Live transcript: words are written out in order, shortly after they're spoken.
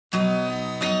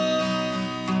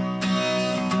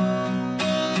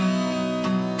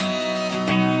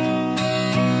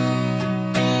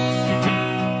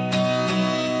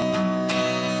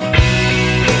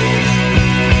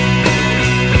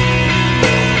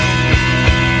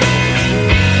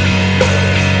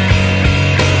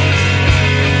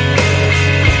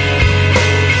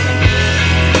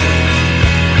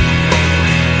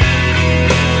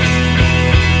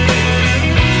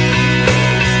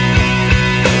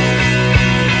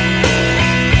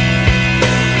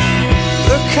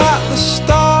the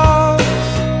stars,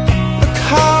 look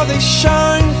how they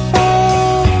shine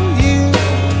for you,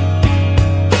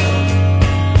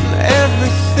 and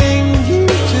everything you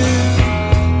do.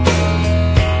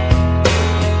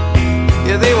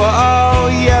 Yeah, they were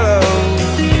all yellow.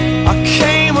 I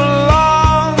came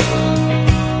along,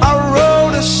 I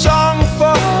wrote a song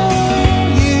for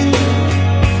you,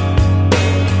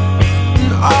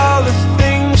 and all the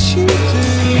things you do.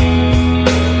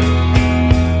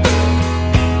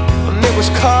 And it was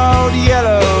called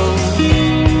Yellow.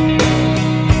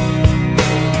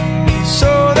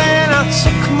 So then I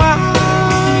took my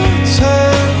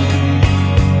turn.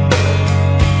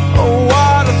 Oh,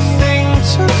 what a thing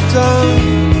to have done.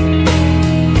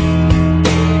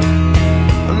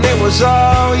 And it was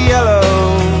all yellow.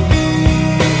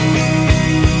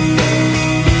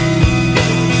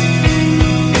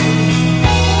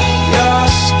 Your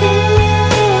skin,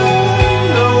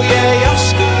 oh yeah, your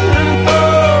skin and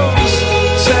bones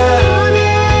turn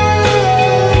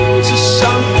into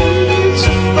something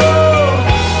beautiful.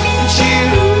 And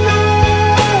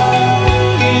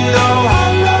you know I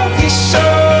love you so.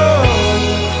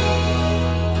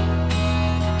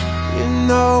 You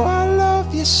know I love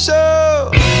you so.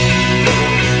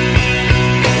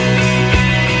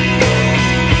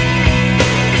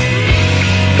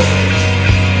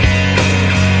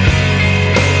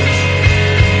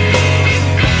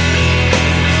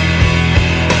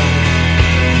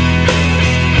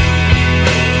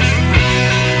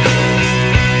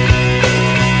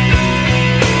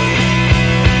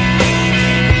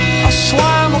 I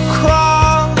swam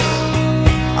across,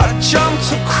 I jumped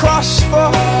across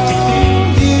for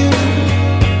you.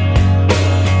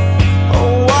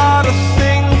 Oh, what a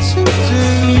thing to do.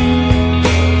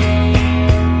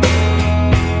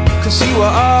 'Cause you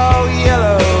were all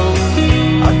yellow.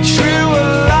 I drew a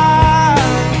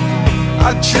line,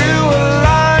 I drew a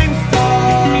line for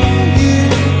you.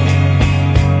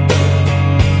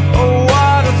 Oh,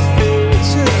 what a thing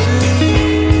to do.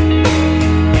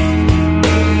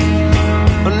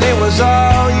 And it was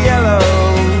all yellow.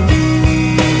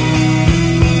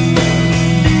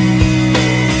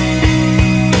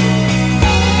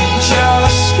 Your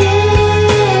skin,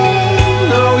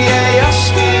 oh yeah, your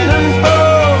skin and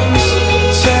bones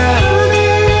turn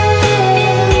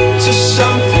into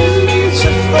something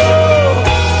beautiful.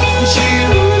 And you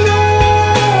know,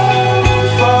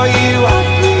 for you I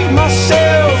bleed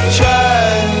myself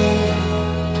dry.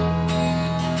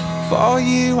 For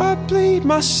you I bleed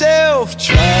myself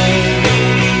dry.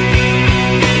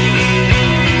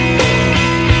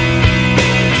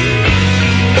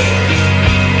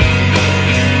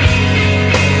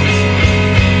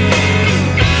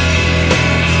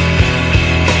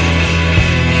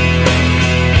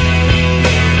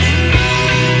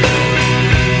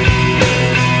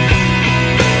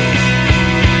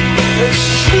 It's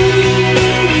true.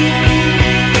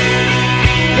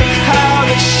 Look how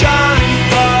they shine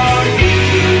for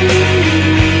you.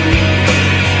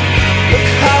 Look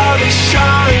how they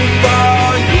shine for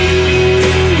you.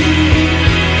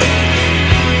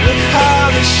 Look how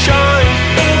they shine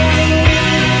for you.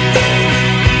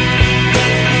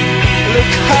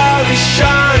 Look how they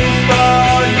shine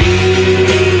for you.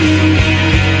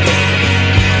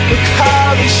 Look how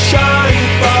they shine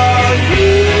for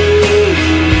you.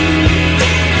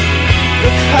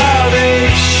 Look how they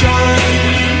shine.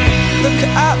 Look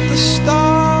at the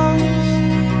stars,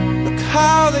 look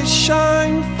how they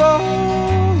shine for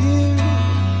you,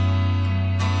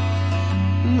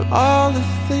 and all the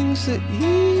things that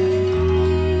you